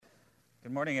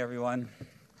Good morning, everyone.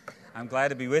 I'm glad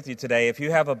to be with you today. If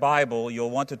you have a Bible, you'll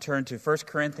want to turn to 1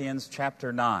 Corinthians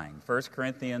chapter 9. 1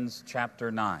 Corinthians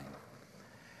chapter 9.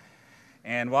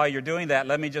 And while you're doing that,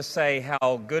 let me just say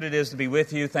how good it is to be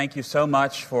with you. Thank you so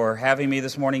much for having me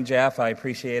this morning, Jeff. I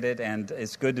appreciate it, and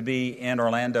it's good to be in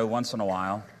Orlando once in a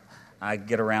while. I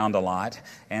get around a lot,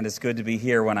 and it's good to be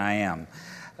here when I am.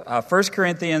 1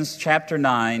 Corinthians chapter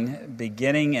 9,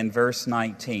 beginning in verse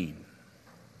 19.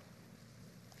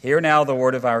 Hear now the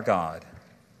word of our God.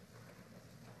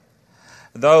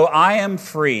 Though I am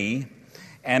free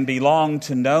and belong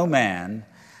to no man,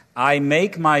 I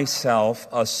make myself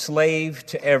a slave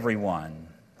to everyone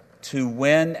to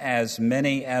win as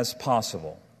many as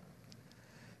possible.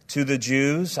 To the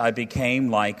Jews I became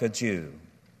like a Jew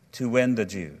to win the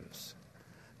Jews.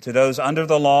 To those under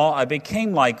the law I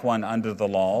became like one under the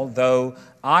law, though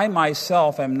I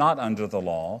myself am not under the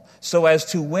law, so as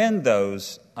to win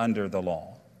those under the law.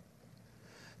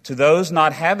 To those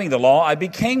not having the law, I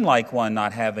became like one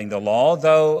not having the law,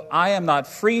 though I am not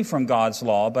free from God's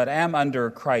law, but am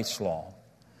under Christ's law,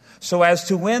 so as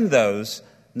to win those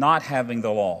not having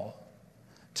the law.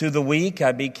 To the weak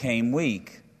I became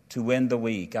weak, to win the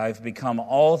weak. I've become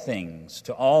all things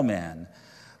to all men,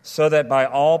 so that by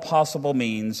all possible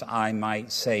means I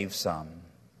might save some.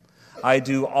 I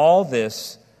do all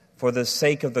this for the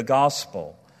sake of the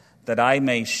gospel, that I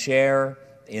may share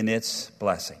in its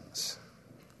blessings.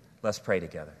 Let's pray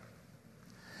together.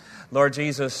 Lord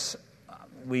Jesus,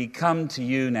 we come to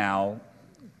you now,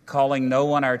 calling no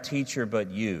one our teacher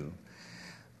but you.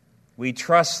 We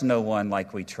trust no one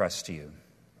like we trust you,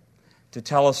 to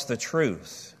tell us the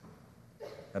truth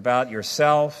about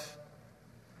yourself,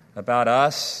 about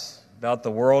us, about the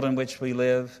world in which we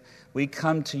live. We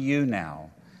come to you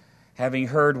now, having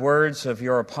heard words of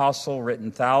your apostle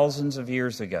written thousands of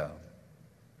years ago.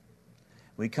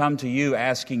 We come to you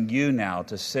asking you now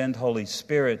to send Holy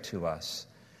Spirit to us,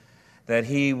 that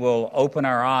he will open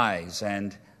our eyes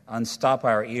and unstop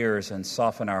our ears and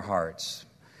soften our hearts.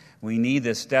 We need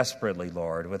this desperately,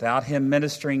 Lord. Without him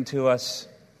ministering to us,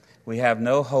 we have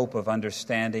no hope of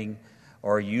understanding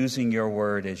or using your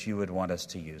word as you would want us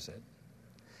to use it.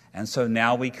 And so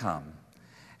now we come,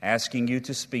 asking you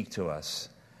to speak to us,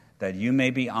 that you may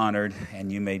be honored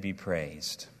and you may be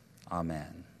praised.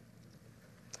 Amen.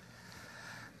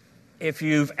 If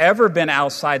you've ever been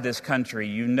outside this country,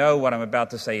 you know what I'm about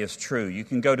to say is true. You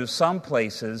can go to some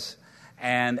places,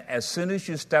 and as soon as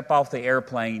you step off the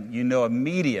airplane, you know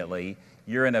immediately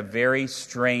you're in a very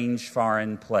strange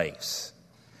foreign place.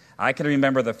 I can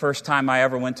remember the first time I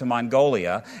ever went to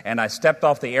Mongolia, and I stepped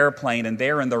off the airplane, and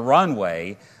there in the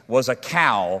runway was a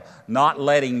cow not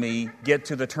letting me get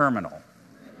to the terminal.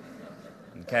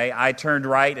 Okay, I turned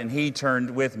right and he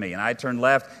turned with me, and I turned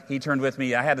left, he turned with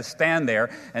me. I had to stand there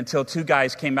until two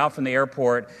guys came out from the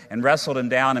airport and wrestled him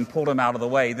down and pulled him out of the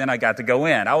way. Then I got to go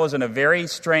in. I was in a very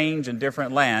strange and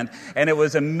different land, and it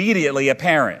was immediately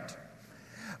apparent.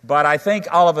 But I think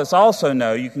all of us also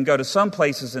know you can go to some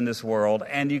places in this world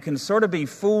and you can sort of be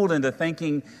fooled into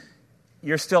thinking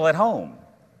you're still at home.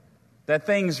 That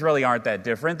things really aren't that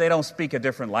different. They don't speak a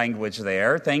different language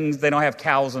there. They don't have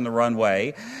cows in the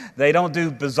runway. They don't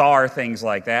do bizarre things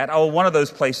like that. Oh, one of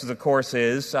those places, of course,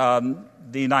 is the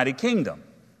United Kingdom,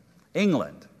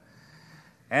 England.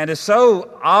 And it's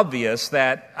so obvious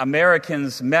that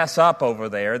Americans mess up over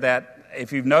there that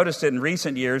if you've noticed it in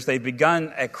recent years, they've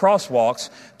begun at crosswalks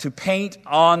to paint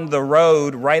on the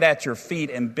road right at your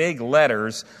feet in big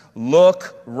letters,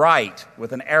 "Look right,"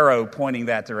 with an arrow pointing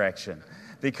that direction.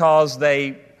 Because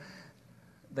they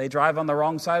drive on the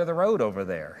wrong side of the road over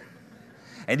there.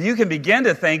 And you can begin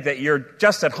to think that you're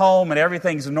just at home and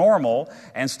everything's normal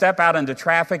and step out into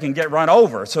traffic and get run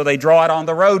over. So they draw it on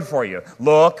the road for you.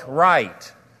 Look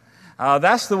right.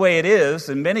 That's the way it is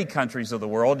in many countries of the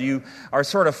world. You are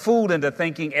sort of fooled into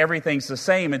thinking everything's the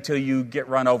same until you get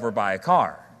run over by a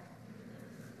car.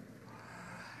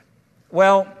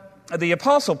 Well, the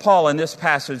Apostle Paul in this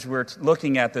passage we're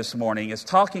looking at this morning is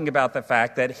talking about the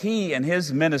fact that he and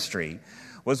his ministry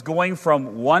was going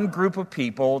from one group of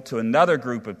people to another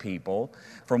group of people,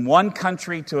 from one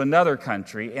country to another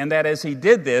country, and that as he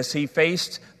did this, he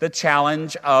faced the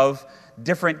challenge of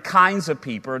different kinds of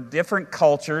people, different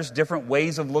cultures, different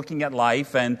ways of looking at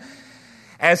life. And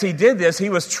as he did this, he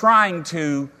was trying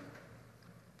to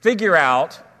figure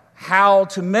out how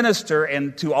to minister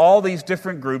to all these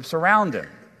different groups around him.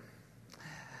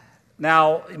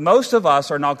 Now, most of us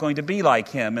are not going to be like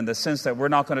him in the sense that we're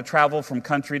not going to travel from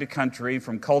country to country,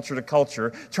 from culture to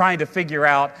culture, trying to figure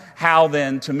out how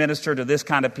then to minister to this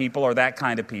kind of people or that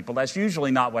kind of people. That's usually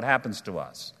not what happens to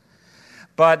us.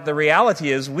 But the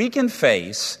reality is we can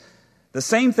face The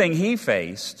same thing he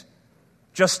faced,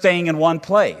 just staying in one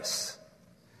place,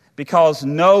 because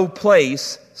no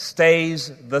place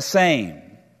stays the same.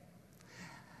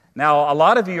 Now, a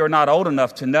lot of you are not old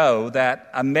enough to know that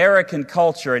American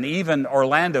culture and even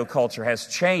Orlando culture has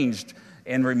changed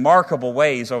in remarkable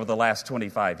ways over the last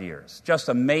 25 years, just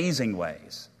amazing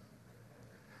ways.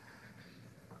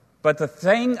 But the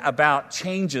thing about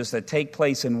changes that take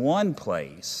place in one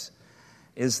place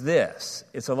is this.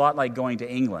 It's a lot like going to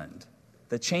England.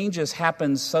 The changes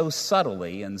happen so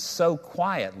subtly and so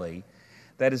quietly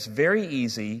that it's very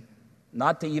easy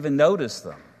not to even notice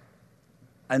them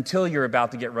until you're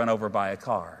about to get run over by a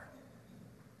car.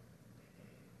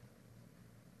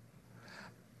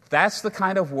 That's the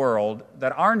kind of world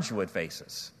that Orangewood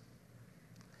faces.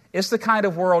 It's the kind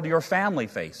of world your family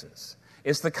faces.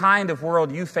 It's the kind of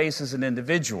world you face as an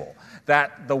individual,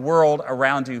 that the world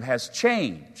around you has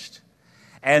changed.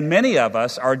 And many of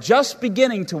us are just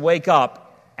beginning to wake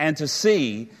up and to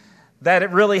see that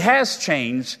it really has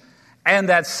changed, and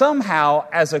that somehow,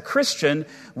 as a Christian,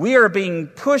 we are being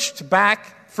pushed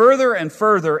back further and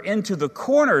further into the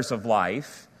corners of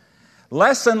life,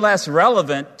 less and less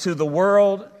relevant to the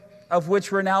world of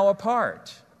which we're now a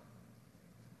part.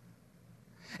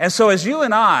 And so as you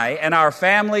and I and our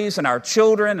families and our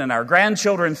children and our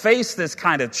grandchildren face this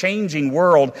kind of changing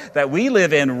world that we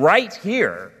live in right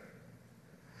here,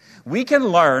 we can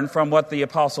learn from what the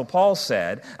Apostle Paul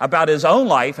said about his own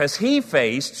life as he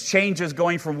faced changes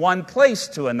going from one place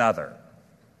to another.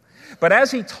 But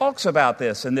as he talks about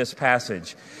this in this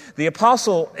passage, the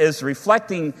apostle is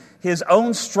reflecting his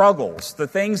own struggles, the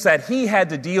things that he had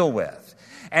to deal with.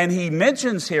 And he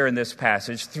mentions here in this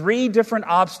passage three different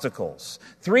obstacles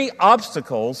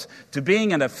to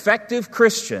being an effective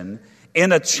Christian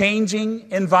in a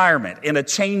changing environment, in a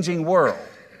changing world.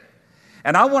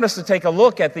 And I want us to take a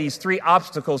look at these three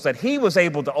obstacles that he was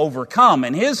able to overcome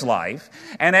in his life.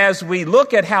 And as we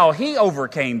look at how he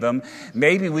overcame them,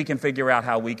 maybe we can figure out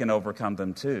how we can overcome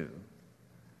them too.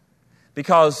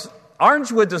 Because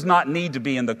Orangewood does not need to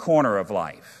be in the corner of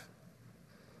life.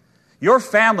 Your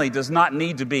family does not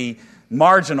need to be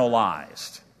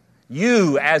marginalized.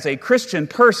 You, as a Christian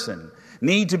person,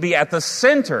 need to be at the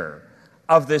center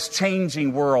of this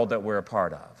changing world that we're a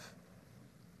part of.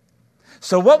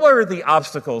 So what were the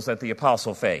obstacles that the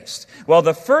apostle faced? Well,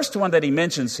 the first one that he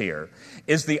mentions here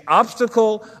is the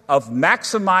obstacle of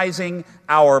maximizing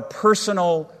our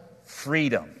personal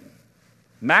freedom.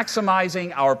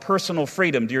 Maximizing our personal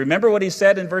freedom. Do you remember what he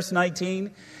said in verse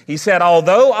 19? He said,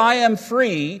 "Although I am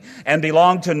free and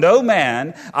belong to no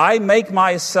man, I make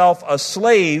myself a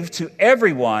slave to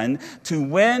everyone to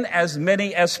win as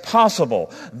many as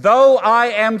possible. Though I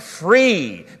am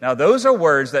free." Now, those are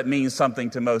words that mean something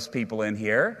to most people in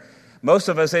here. Most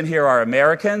of us in here are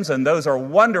Americans, and those are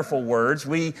wonderful words.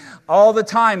 We all the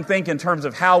time think in terms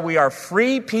of how we are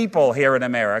free people here in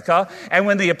America. And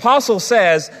when the apostle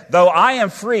says, "though I am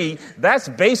free," that's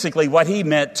basically what he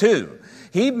meant too.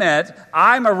 He meant,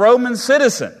 I'm a Roman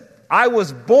citizen. I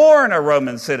was born a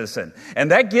Roman citizen. And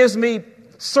that gives me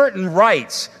certain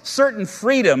rights, certain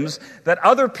freedoms that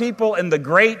other people in the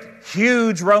great,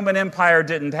 huge Roman Empire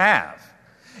didn't have.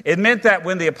 It meant that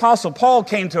when the apostle Paul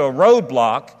came to a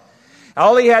roadblock,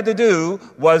 all he had to do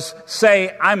was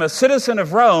say, "I'm a citizen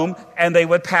of Rome," and they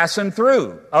would pass him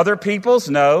through. Other peoples,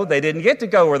 no, they didn't get to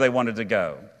go where they wanted to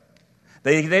go.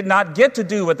 They did not get to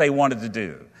do what they wanted to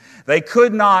do. They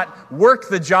could not work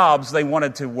the jobs they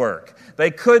wanted to work.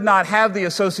 They could not have the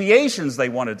associations they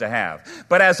wanted to have.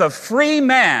 But as a free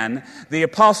man, the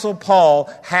apostle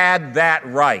Paul had that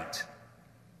right.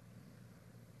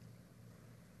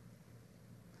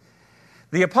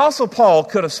 The Apostle Paul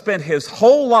could have spent his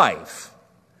whole life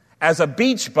as a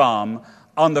beach bum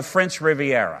on the French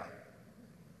Riviera.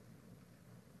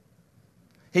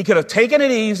 He could have taken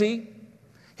it easy.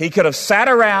 He could have sat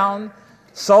around,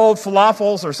 sold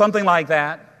falafels or something like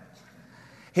that.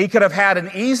 He could have had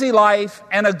an easy life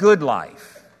and a good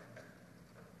life.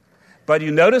 But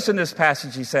you notice in this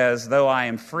passage he says, "Though I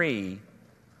am free,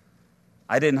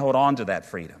 I didn't hold on to that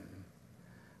freedom.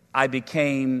 I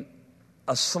became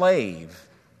a slave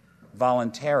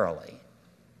voluntarily."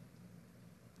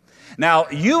 Now,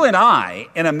 you and I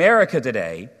in America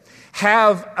today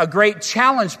have a great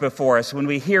challenge before us when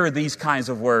we hear these kinds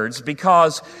of words,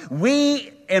 because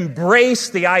we embrace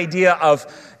the idea of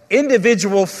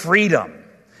individual freedom.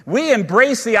 We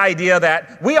embrace the idea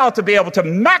that we ought to be able to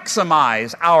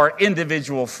maximize our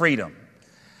individual freedom.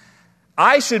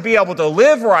 I should be able to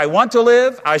live where I want to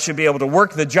live. I should be able to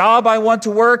work the job I want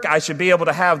to work. I should be able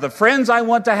to have the friends I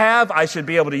want to have. I should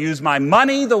be able to use my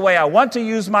money the way I want to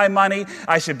use my money.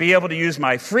 I should be able to use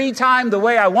my free time the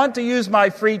way I want to use my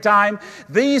free time.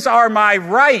 These are my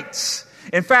rights.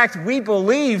 In fact, we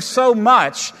believe so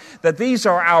much that these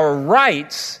are our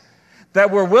rights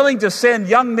that we're willing to send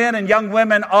young men and young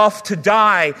women off to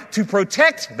die to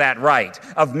protect that right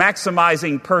of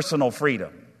maximizing personal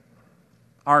freedom.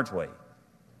 Aren't we?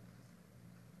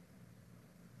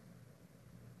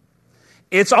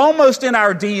 It's almost in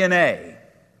our DNA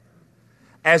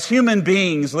as human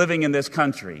beings living in this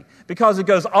country, because it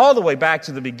goes all the way back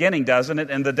to the beginning, doesn't it,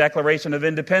 in the Declaration of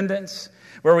Independence,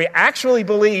 where we actually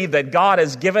believe that God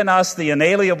has given us the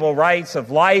inalienable rights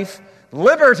of life,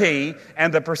 liberty,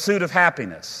 and the pursuit of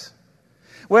happiness.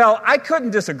 Well, I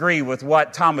couldn't disagree with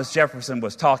what Thomas Jefferson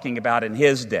was talking about in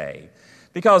his day,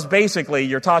 because basically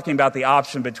you're talking about the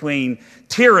option between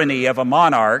tyranny of a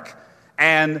monarch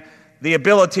and the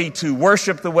ability to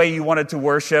worship the way you wanted to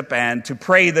worship and to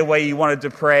pray the way you wanted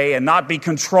to pray and not be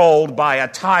controlled by a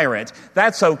tyrant.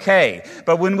 That's okay.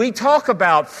 But when we talk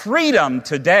about freedom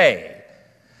today,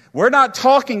 we're not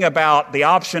talking about the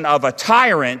option of a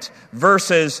tyrant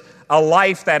versus a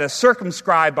life that is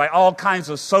circumscribed by all kinds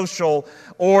of social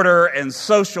order and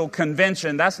social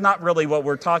convention. That's not really what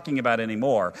we're talking about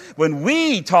anymore. When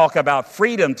we talk about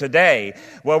freedom today,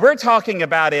 what we're talking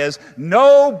about is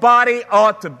nobody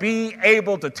ought to be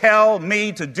able to tell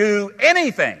me to do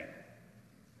anything.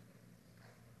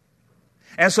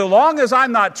 And so long as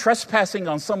I'm not trespassing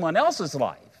on someone else's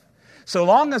life, so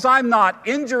long as I'm not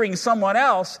injuring someone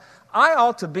else, I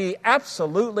ought to be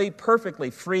absolutely, perfectly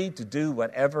free to do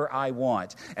whatever I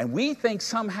want. And we think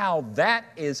somehow that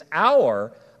is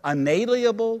our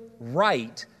unalienable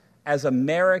right as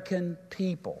American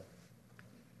people.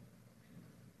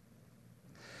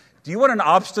 Do you want an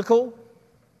obstacle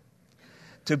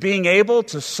to being able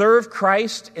to serve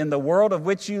Christ in the world of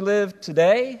which you live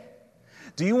today?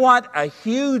 Do you want a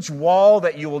huge wall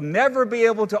that you will never be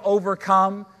able to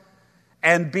overcome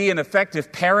and be an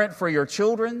effective parent for your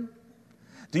children?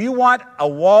 Do you want a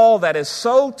wall that is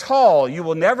so tall you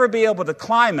will never be able to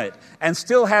climb it and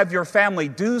still have your family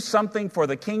do something for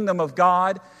the kingdom of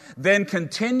God? Then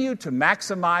continue to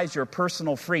maximize your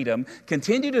personal freedom.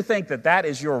 Continue to think that that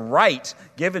is your right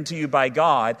given to you by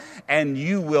God, and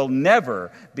you will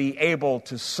never be able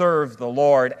to serve the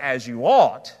Lord as you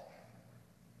ought,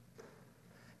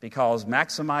 because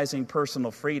maximizing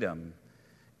personal freedom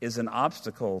is an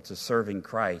obstacle to serving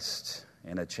Christ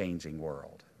in a changing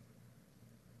world.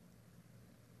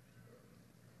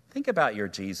 Think about your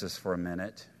Jesus for a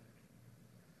minute.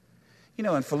 You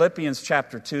know, in Philippians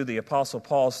chapter 2, the Apostle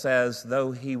Paul says,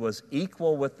 though he was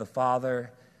equal with the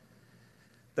Father,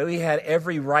 though he had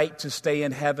every right to stay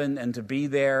in heaven and to be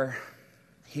there,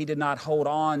 he did not hold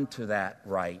on to that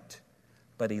right,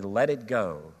 but he let it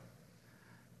go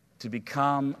to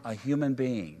become a human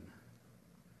being,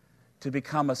 to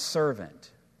become a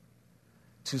servant,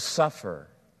 to suffer,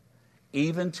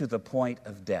 even to the point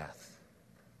of death.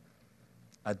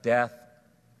 A death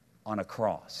on a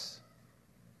cross.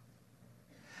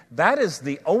 That is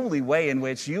the only way in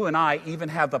which you and I even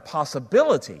have the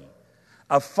possibility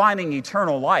of finding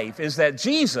eternal life, is that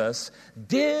Jesus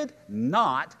did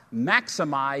not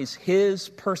maximize his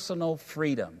personal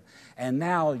freedom. And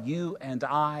now you and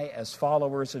I, as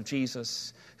followers of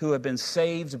Jesus, who have been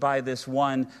saved by this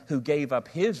one who gave up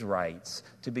his rights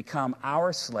to become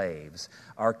our slaves,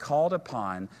 are called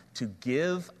upon to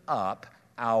give up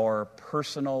our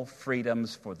personal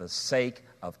freedoms for the sake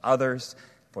of others,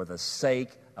 for the sake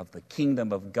of the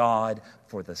kingdom of God,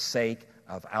 for the sake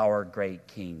of our great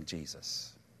King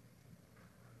Jesus.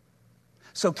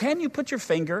 So can you put your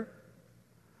finger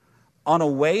on a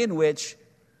way in which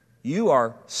you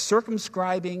are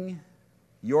circumscribing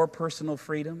your personal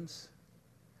freedoms?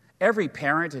 Every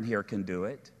parent in here can do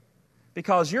it,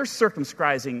 because you're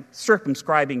circumscribing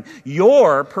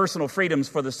your personal freedoms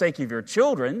for the sake of your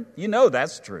children. You know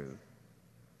that's true.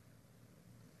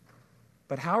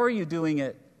 But how are you doing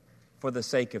it for the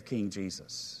sake of King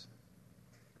Jesus?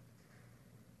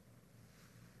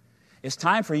 It's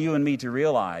time for you and me to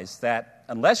realize that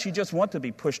unless you just want to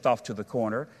be pushed off to the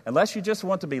corner, unless you just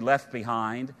want to be left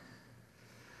behind,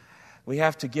 we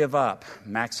have to give up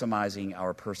maximizing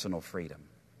our personal freedom.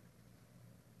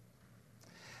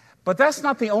 But that's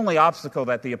not the only obstacle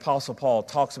that the Apostle Paul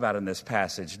talks about in this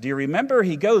passage. Do you remember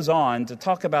he goes on to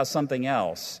talk about something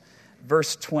else?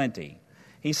 Verse 20.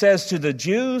 He says, to the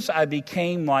Jews I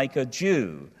became like a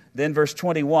Jew, Then verse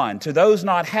 21, to those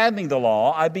not having the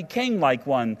law, I became like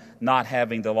one not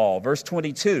having the law. Verse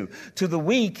 22, to the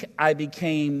weak, I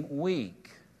became weak.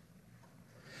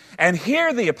 And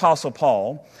here the Apostle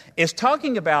Paul is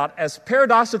talking about, as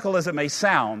paradoxical as it may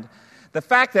sound, the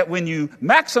fact that when you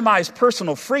maximize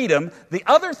personal freedom, the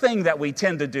other thing that we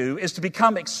tend to do is to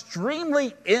become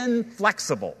extremely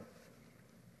inflexible,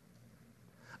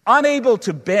 unable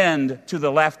to bend to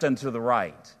the left and to the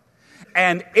right.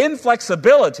 And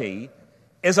inflexibility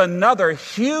is another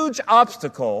huge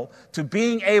obstacle to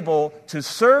being able to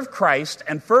serve Christ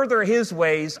and further his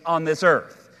ways on this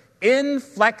earth.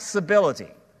 Inflexibility.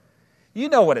 You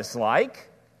know what it's like.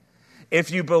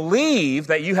 If you believe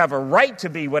that you have a right to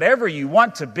be whatever you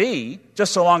want to be,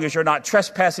 just so long as you're not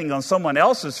trespassing on someone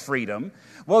else's freedom,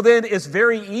 well then it's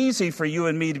very easy for you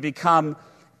and me to become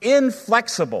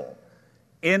inflexible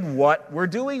in what we're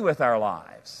doing with our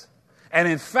lives. And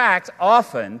in fact,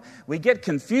 often we get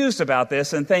confused about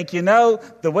this and think,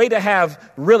 the way to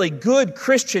have really good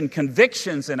Christian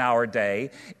convictions in our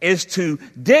day is to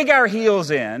dig our heels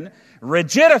in,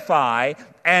 rigidify,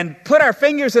 and put our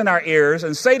fingers in our ears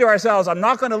and say to ourselves, I'm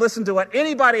not going to listen to what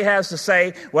anybody has to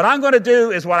say. What I'm going to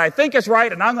do is what I think is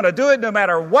right, and I'm going to do it no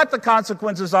matter what the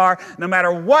consequences are, no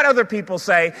matter what other people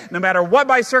say, no matter what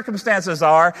my circumstances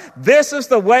are. This is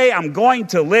the way I'm going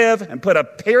to live, and put a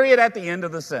period at the end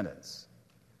of the sentence.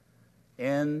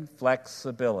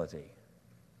 Inflexibility.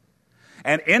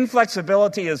 And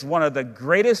inflexibility is one of the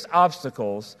greatest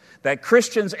obstacles that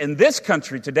Christians in this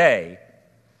country today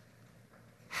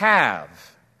have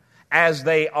as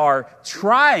they are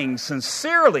trying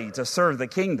sincerely to serve the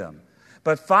kingdom,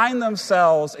 but find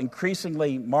themselves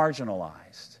increasingly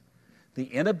marginalized. The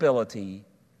inability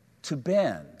to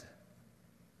bend.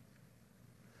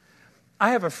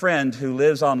 I have a friend who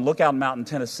lives on Lookout Mountain,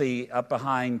 Tennessee, up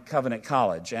behind Covenant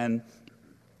College, and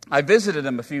I visited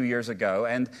him a few years ago,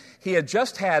 and he had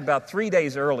just had, about 3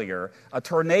 days earlier, a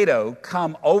tornado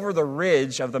come over the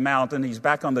ridge of the mountain. He's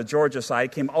back on the Georgia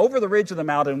side, came over the ridge of the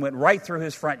mountain and went right through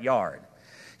his front yard.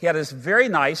 He had this very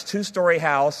nice 2-story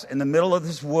house in the middle of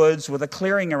this woods with a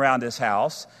clearing around his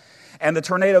house, and the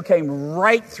tornado came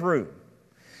right through.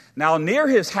 Now, near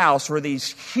his house were these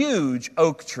huge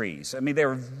oak trees. I mean, they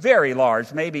were very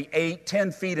large, maybe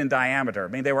 8-10 feet in diameter. I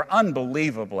mean, they were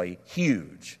unbelievably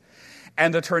huge.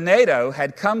 And the tornado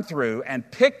had come through and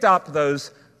picked up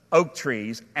those oak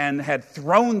trees and had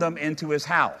thrown them into his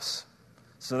house.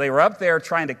 So they were up there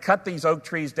trying to cut these oak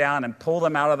trees down and pull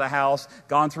them out of the house,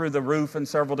 gone through the roof in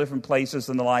several different places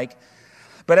and the like.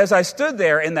 But as I stood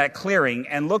there in that clearing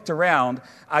and looked around,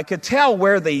 I could tell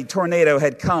where the tornado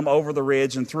had come over the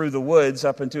ridge and through the woods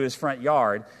up into his front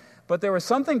yard. But there was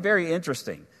something very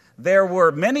interesting. There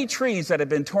were many trees that had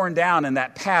been torn down in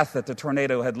that path that the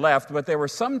tornado had left, but there were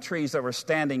some trees that were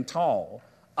standing tall,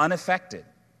 unaffected.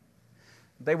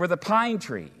 They were the pine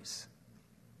trees.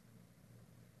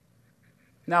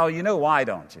 Now, you know why,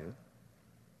 don't you?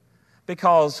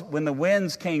 Because when the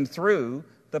winds came through,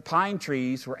 the pine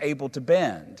trees were able to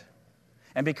bend.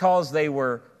 And because they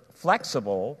were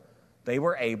flexible, they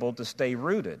were able to stay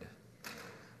rooted.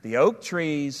 The oak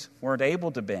trees weren't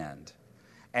able to bend.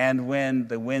 And when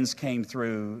the winds came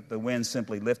through, the wind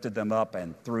simply lifted them up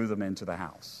and threw them into the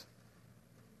house.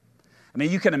 I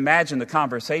mean, you can imagine the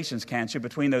conversations, can't you,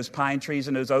 between those pine trees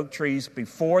and those oak trees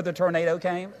before the tornado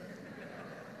came?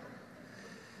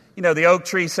 The oak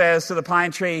tree says to the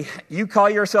pine tree, you call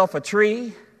yourself a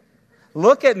tree?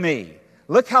 Look at me.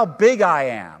 Look how big I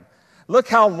am. Look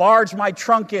how large my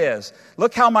trunk is.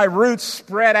 Look how my roots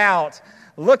spread out.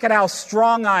 Look at how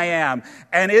strong I am.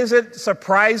 And is it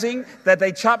surprising that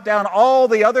they chopped down all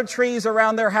the other trees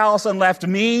around their house and left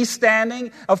me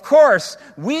standing? Of course,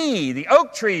 we, the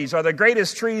oak trees, are the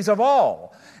greatest trees of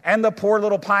all. And the poor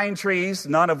little pine trees,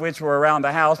 none of which were around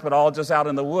the house, but all just out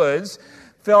in the woods,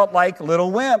 felt like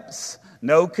little wimps.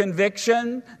 No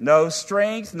conviction, no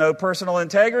strength, no personal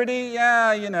integrity.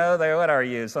 Yeah, what are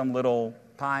you, some little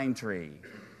pine tree?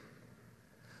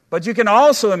 But you can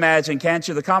also imagine, can't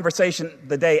you, the conversation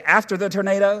the day after the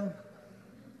tornado?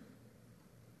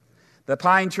 The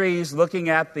pine trees looking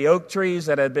at the oak trees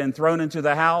that had been thrown into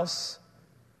the house,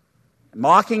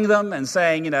 mocking them and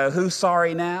saying, who's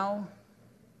sorry now?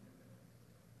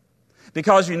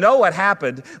 Because you know what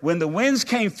happened when the winds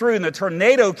came through and the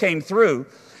tornado came through.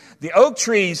 The oak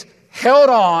trees held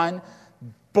on,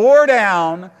 bore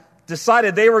down,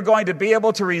 decided they were going to be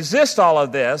able to resist all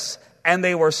of this, and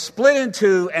they were split in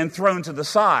two and thrown to the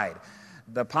side.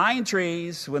 The pine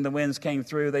trees, when the winds came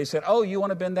through, they said, oh, you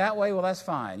want to bend that way? Well, that's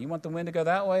fine. You want the wind to go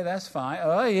that way? That's fine.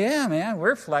 Oh, yeah, man,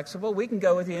 we're flexible. We can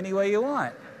go with you any way you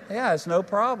want. Yeah, it's no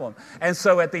problem. And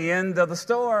so at the end of the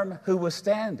storm, who was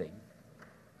standing?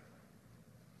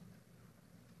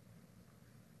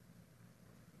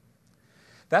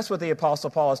 That's what the Apostle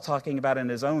Paul is talking about in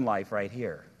his own life right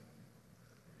here.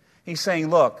 He's saying,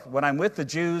 look, when I'm with the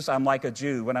Jews, I'm like a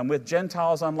Jew. When I'm with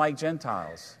Gentiles, I'm like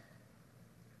Gentiles.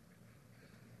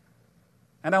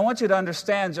 And I want you to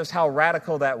understand just how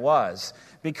radical that was.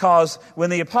 Because when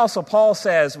the Apostle Paul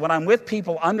says, when I'm with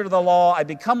people under the law, I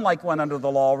become like one under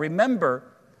the law, remember,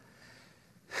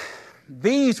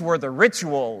 these were the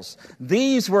rituals,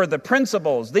 these were the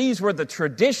principles, these were the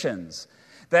traditions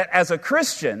that as a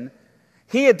Christian,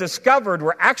 he had discovered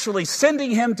were actually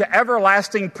sending him to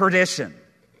everlasting perdition.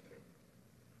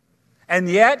 And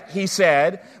yet, he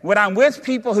said, when I'm with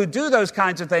people who do those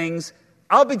kinds of things,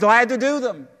 I'll be glad to do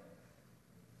them.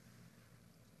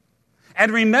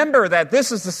 And remember that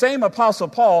this is the same Apostle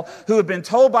Paul who had been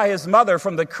told by his mother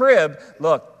from the crib,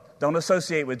 look, don't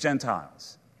associate with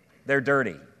Gentiles. They're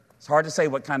dirty. It's hard to say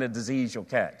what kind of disease you'll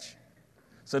catch.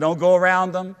 So don't go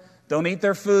around them. Don't eat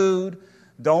their food.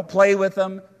 Don't play with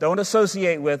them. Don't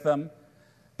associate with them.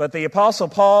 But the Apostle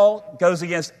Paul goes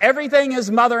against everything his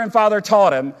mother and father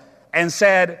taught him and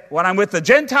said, when I'm with the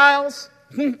Gentiles,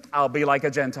 I'll be like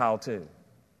a Gentile too.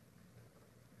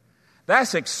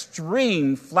 That's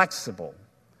extremely flexible.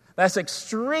 That's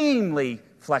extremely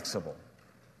flexible.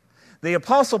 The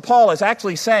Apostle Paul is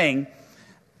actually saying,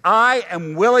 I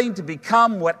am willing to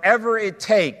become whatever it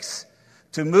takes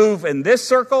to move in this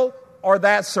circle or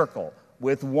that circle,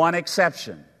 with one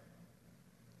exception.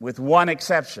 With one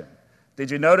exception.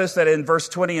 Did you notice that in verse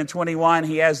 20 and 21,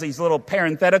 he has these little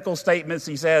parenthetical statements?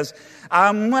 He says,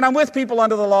 when I'm with people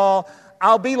under the law,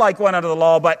 I'll be like one under the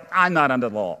law, but I'm not under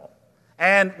the law.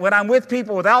 And when I'm with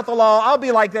people without the law, I'll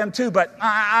be like them too, but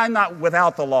I'm not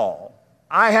without the law.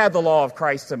 I have the law of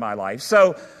Christ in my life.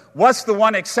 So what's the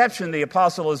one exception the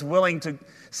apostle is willing to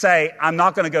say, I'm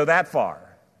not going to go that far?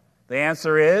 The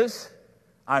answer is,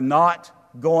 I'm not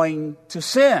going to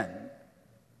sin.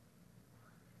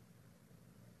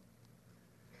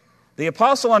 The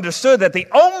apostle understood that the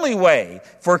only way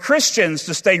for Christians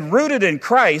to stay rooted in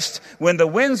Christ when the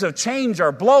winds of change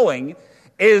are blowing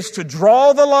is to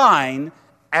draw the line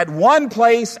at one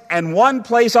place and one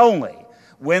place only.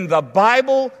 When the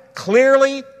Bible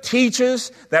clearly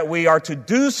teaches that we are to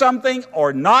do something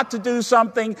or not to do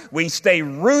something, we stay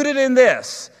rooted in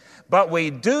this. But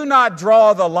we do not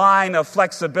draw the line of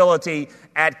flexibility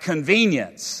at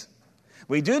convenience.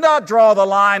 We do not draw the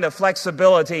line of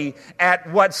flexibility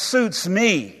at what suits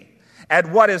me, at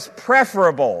what is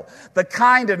preferable, the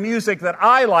kind of music that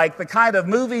I like, the kind of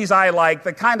movies I like,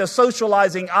 the kind of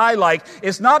socializing I like.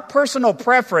 It's not personal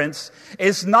preference.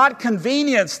 It's not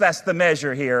convenience that's the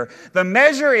measure here. The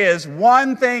measure is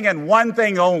one thing and one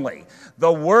thing only,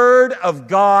 the Word of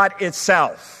God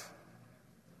itself.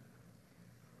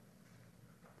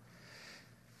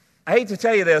 I hate to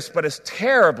tell you this, but it's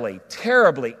terribly,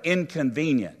 terribly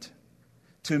inconvenient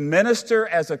to minister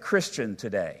as a Christian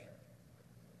today.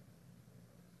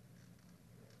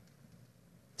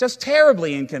 Just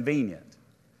terribly inconvenient.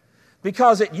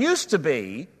 Because it used to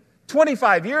be,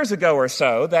 25 years ago or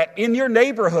so, that in your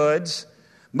neighborhoods,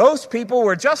 most people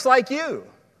were just like you.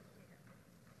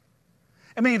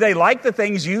 I mean, they liked the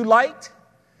things you liked.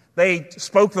 They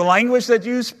spoke the language that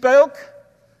you spoke.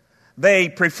 They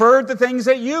preferred the things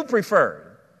that you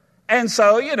preferred. And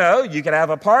so, you could have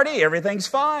a party, everything's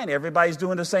fine. Everybody's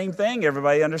doing the same thing.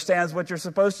 Everybody understands what you're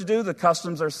supposed to do. The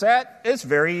customs are set. It's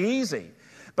very easy.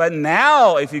 But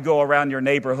now, if you go around your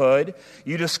neighborhood,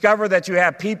 you discover that you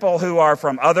have people who are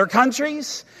from other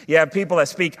countries. You have people that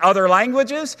speak other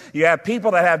languages. You have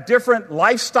people that have different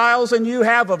lifestyles than you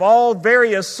have of all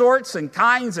various sorts and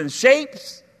kinds and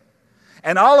shapes.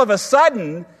 And all of a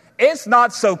sudden, it's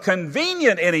not so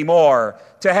convenient anymore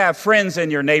to have friends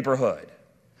in your neighborhood.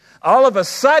 All of a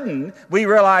sudden, we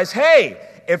realize, hey,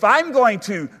 if I'm going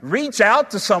to reach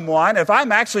out to someone, if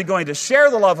I'm actually going to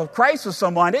share the love of Christ with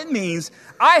someone, it means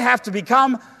I have to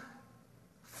become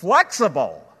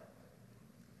flexible.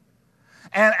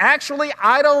 And actually,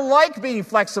 I don't like being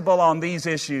flexible on these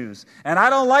issues. And I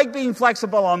don't like being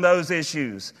flexible on those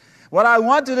issues. What I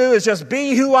want to do is just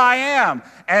be who I am.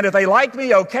 And if they like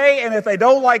me, okay. And if they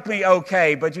don't like me,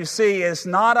 okay. But you see, it's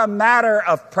not a matter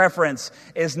of preference.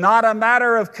 It's not a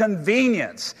matter of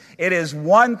convenience. It is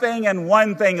one thing and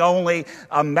one thing only,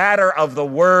 a matter of the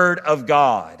Word of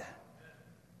God.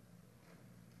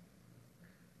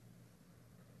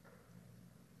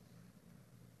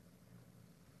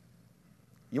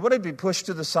 You want to be pushed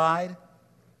to the side?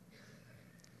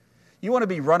 You want to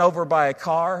be run over by a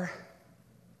car?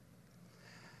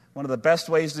 One of the best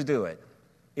ways to do it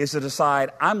is to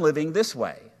decide, I'm living this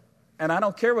way. And I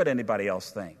don't care what anybody else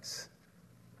thinks.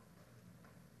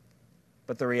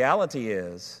 But the reality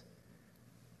is,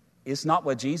 it's not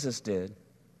what Jesus did.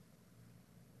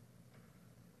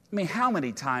 I mean, how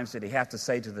many times did he have to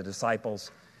say to the disciples,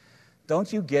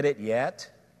 don't you get it yet?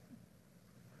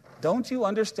 Don't you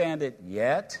understand it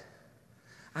yet?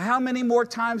 How many more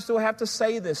times do I have to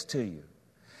say this to you?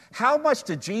 How much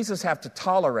did Jesus have to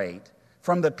tolerate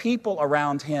from the people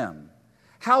around him?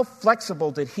 How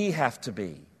flexible did he have to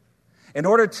be in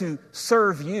order to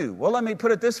serve you? Well, let me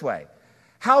put it this way.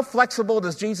 How flexible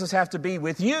does Jesus have to be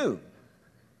with you?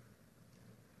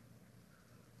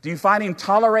 Do you find him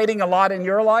tolerating a lot in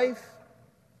your life?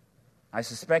 I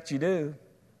suspect you do.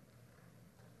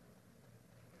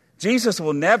 Jesus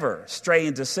will never stray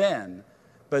into sin,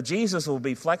 but Jesus will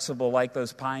be flexible like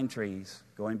those pine trees,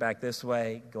 going back this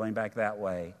way, going back that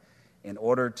way, in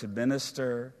order to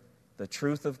minister the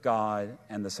truth of God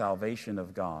and the salvation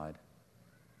of God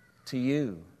to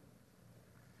you.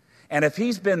 And if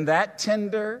he's been that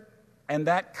tender and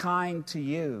that kind to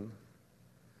you,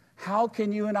 how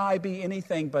can you and I be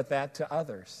anything but that to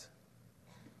others?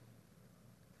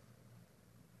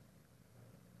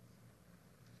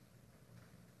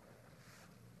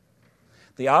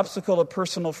 The obstacle of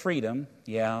personal freedom,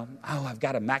 I've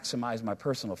got to maximize my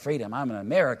personal freedom. I'm an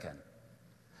American.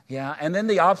 And then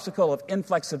the obstacle of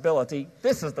inflexibility,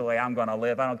 this is the way I'm going to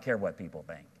live. I don't care what people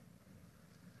think.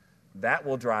 That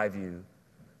will drive you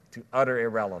to utter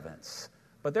irrelevance.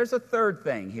 But there's a third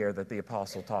thing here that the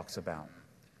apostle talks about.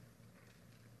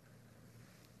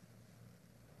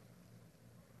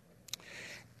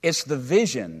 It's the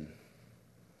vision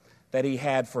that he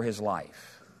had for his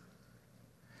life.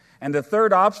 And the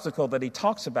third obstacle that he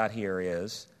talks about here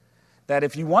is that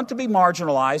if you want to be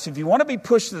marginalized, if you want to be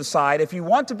pushed to the side, if you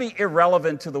want to be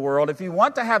irrelevant to the world, if you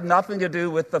want to have nothing to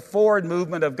do with the forward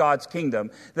movement of God's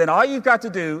kingdom, then all you've got to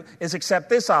do is accept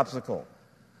this obstacle: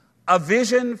 a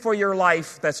vision for your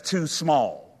life that's too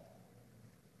small.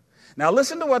 Now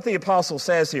listen to what the apostle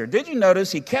says here. Did you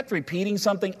notice he kept repeating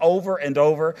something over and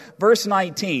over? Verse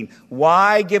 19,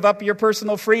 why give up your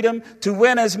personal freedom? To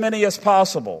win as many as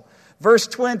possible. Verse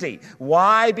 20,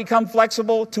 why become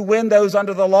flexible? To win those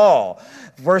under the law.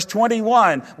 Verse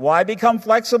 21, why become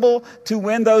flexible? To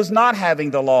win those not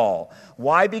having the law.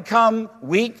 Why become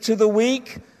weak to the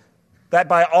weak? That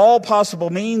by all possible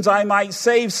means I might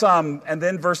save some. And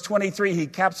then verse 23, he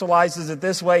capsulizes it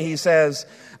this way. He says,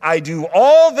 I do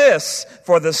all this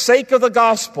for the sake of the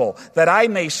gospel, that I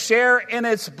may share in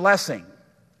its blessing.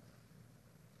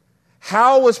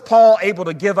 How was Paul able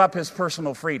to give up his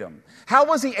personal freedom? How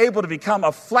was he able to become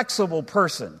a flexible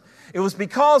person? It was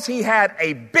because he had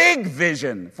a big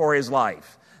vision for his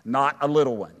life, not a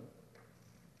little one.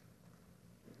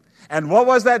 And what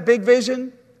was that big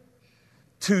vision?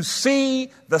 To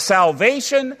see the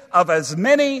salvation of as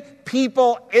many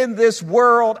people in this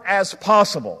world as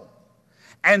possible,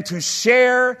 and to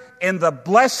share in the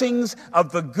blessings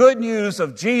of the good news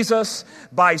of Jesus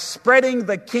by spreading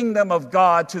the kingdom of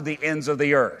God to the ends of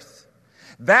the earth.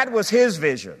 That was his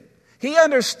vision. He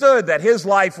understood that his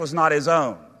life was not his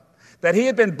own, that he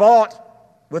had been bought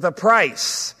with a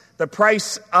price, the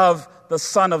price of the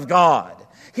Son of God.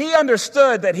 He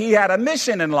understood that he had a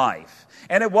mission in life.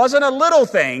 And it wasn't a little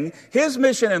thing. His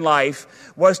mission in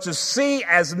life was to see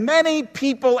as many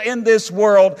people in this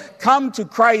world come to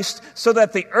Christ so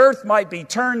that the earth might be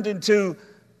turned into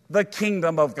the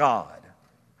kingdom of God.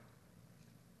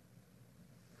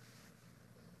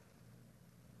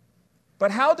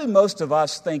 But how do most of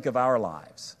us think of our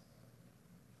lives?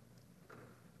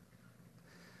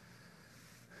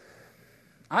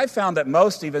 I found that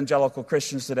most evangelical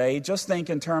Christians today just think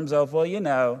in terms of,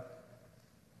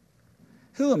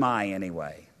 who am I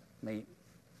anyway?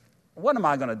 What am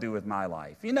I going to do with my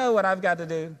life? You know what I've got to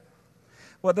do?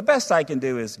 Well, the best I can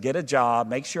do is get a job,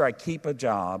 make sure I keep a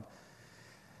job,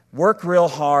 work real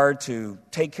hard to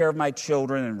take care of my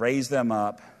children and raise them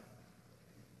up,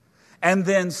 and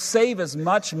then save as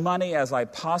much money as I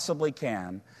possibly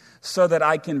can so that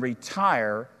I can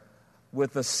retire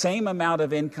with the same amount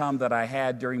of income that I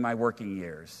had during my working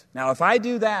years. Now, if I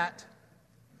do that,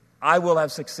 I will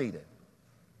have succeeded.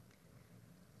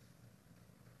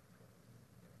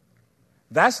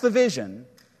 That's the vision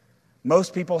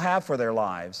most people have for their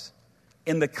lives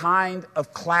in the kind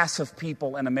of class of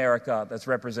people in America that's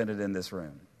represented in this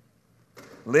room.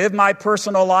 Live my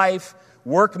personal life,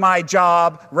 work my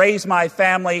job, raise my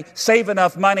family, save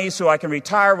enough money so I can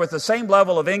retire with the same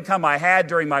level of income I had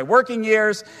during my working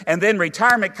years, and then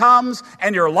retirement comes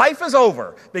and your life is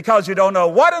over because you don't know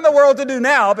what in the world to do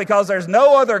now because there's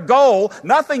no other goal,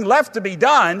 nothing left to be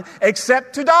done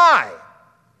except to die.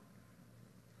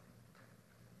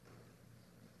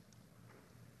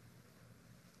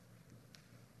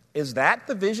 Is that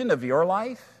the vision of your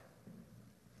life?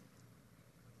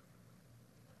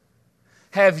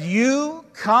 Have you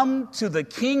come to the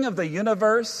King of the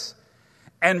universe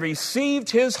and received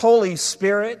His Holy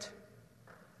Spirit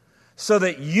so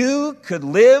that you could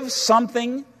live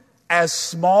something as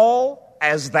small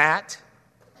as that?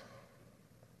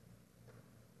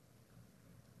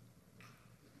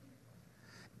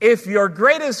 If your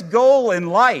greatest goal in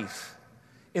life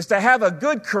is to have a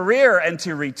good career and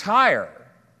to retire,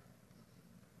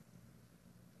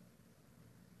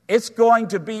 it's going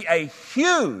to be a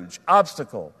huge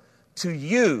obstacle to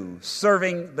you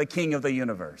serving the King of the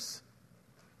universe.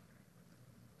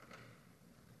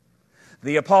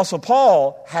 The Apostle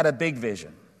Paul had a big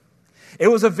vision. It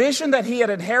was a vision that he had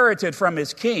inherited from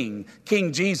his king,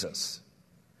 King Jesus.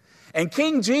 And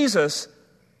King Jesus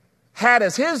had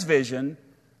as his vision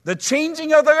the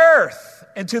changing of the earth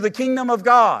into the kingdom of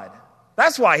God.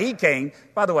 That's why he came.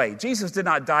 By the way, Jesus did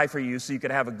not die for you so you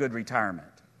could have a good retirement.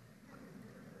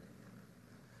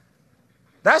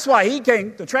 That's why he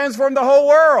came, to transform the whole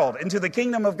world into the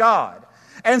kingdom of God.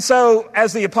 And so,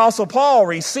 as the Apostle Paul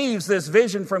receives this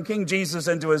vision from King Jesus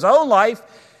into his own life,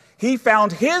 he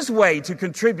found his way to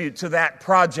contribute to that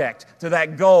project, to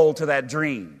that goal, to that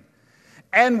dream.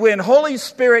 And when Holy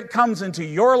Spirit comes into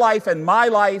your life and my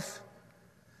life,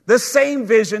 the same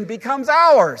vision becomes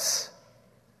ours.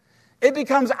 It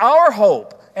becomes our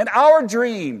hope and our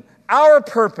dream, our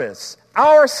purpose,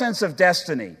 our sense of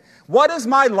destiny. What is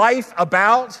my life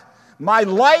about? My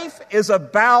life is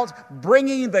about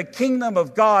bringing the kingdom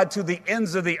of God to the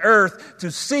ends of the earth, to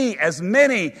see as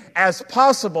many as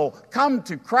possible come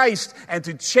to Christ and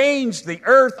to change the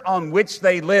earth on which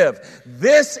they live.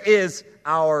 This is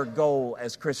our goal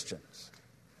as Christians.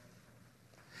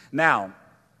 Now,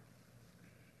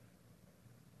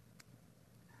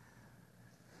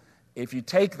 if you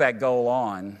take that goal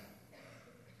on,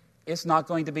 it's not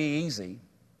going to be easy.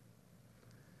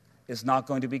 It's not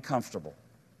going to be comfortable.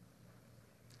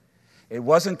 It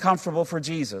wasn't comfortable for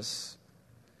Jesus.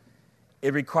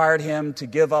 It required him to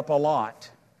give up a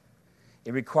lot.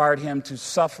 It required him to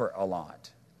suffer a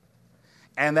lot.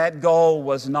 And that goal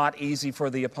was not easy for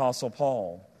the Apostle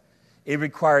Paul. It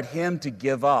required him to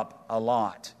give up a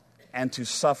lot and to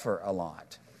suffer a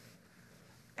lot.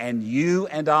 And you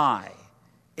and I,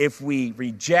 if we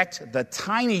reject the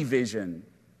tiny vision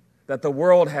that the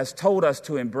world has told us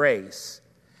to embrace,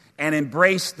 and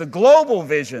embrace the global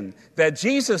vision that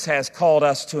Jesus has called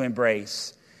us to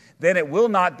embrace, then it will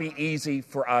not be easy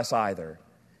for us either.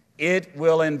 It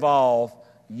will involve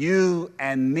you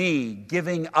and me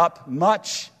giving up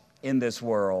much in this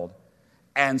world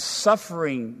and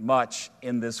suffering much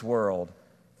in this world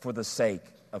for the sake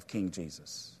of King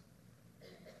Jesus.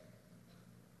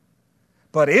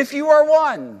 But if you are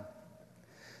one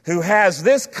who has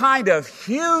this kind of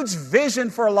huge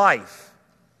vision for life,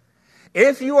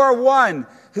 if you are one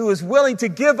who is willing to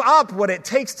give up what it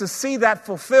takes to see that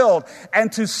fulfilled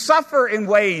and to suffer in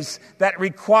ways that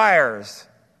requires,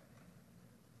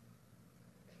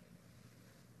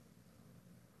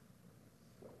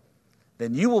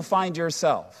 then you will find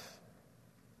yourself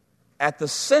at the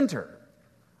center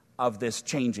of this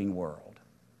changing world,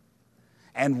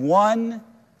 and one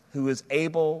who is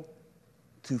able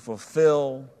to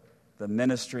fulfill the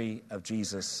ministry of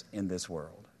Jesus in this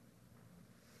world.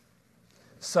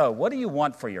 So, what do you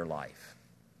want for your life?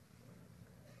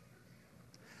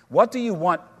 What do you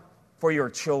want for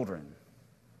your children?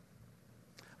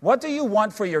 What do you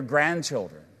want for your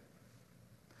grandchildren?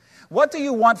 What do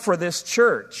you want for this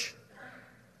church?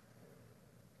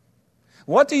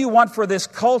 What do you want for this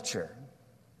culture?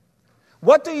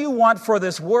 What do you want for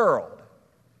this world?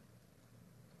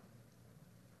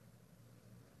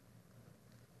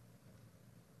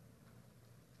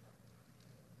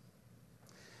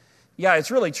 Yeah,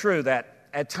 it's really true that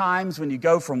at times when you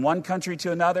go from one country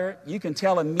to another, you can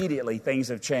tell immediately things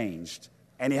have changed.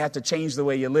 And you have to change the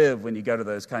way you live when you go to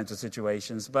those kinds of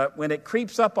situations. But when it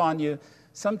creeps up on you,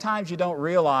 sometimes you don't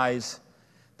realize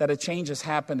that a change has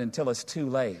happened until it's too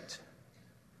late.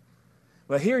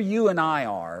 Well, here you and I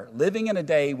are living in a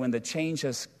day when the change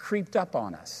has creeped up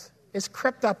on us. It's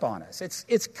crept up on us.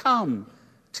 It's come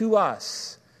to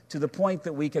us to the point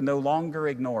that we can no longer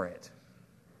ignore it.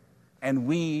 And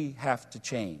we have to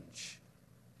change.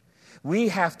 We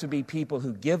have to be people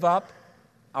who give up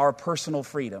our personal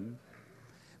freedom.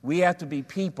 We have to be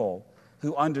people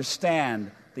who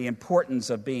understand the importance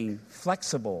of being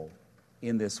flexible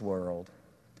in this world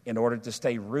in order to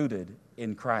stay rooted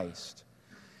in Christ.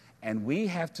 And we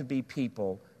have to be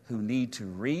people who need to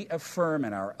reaffirm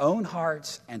in our own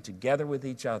hearts and together with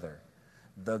each other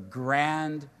the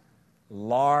grand,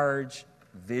 large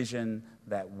vision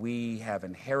that we have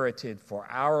inherited for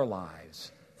our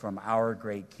lives from our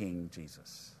great King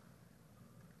Jesus.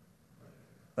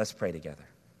 Let's pray together.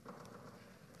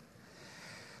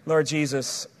 Lord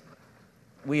Jesus,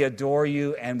 we adore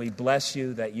you and we bless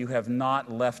you that you have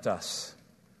not left us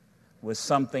with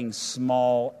something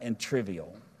small and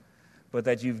trivial, but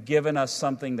that you've given us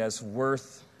something that's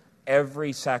worth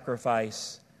every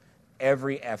sacrifice,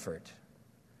 every effort.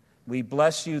 We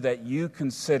bless you that you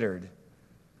considered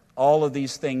all of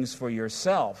these things for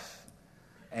yourself,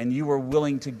 and you were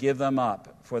willing to give them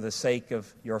up for the sake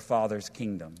of your Father's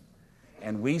kingdom.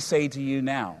 And we say to you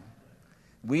now,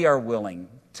 we are willing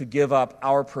to give up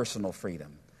our personal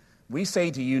freedom. We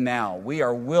say to you now, we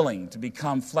are willing to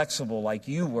become flexible like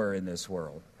you were in this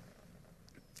world.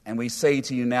 And we say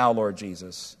to you now, Lord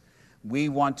Jesus, we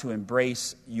want to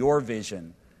embrace your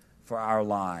vision for our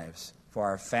lives, for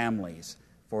our families,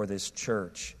 for this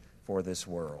church, for this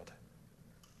world.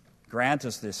 Grant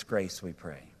us this grace, we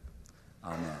pray.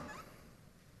 Amen.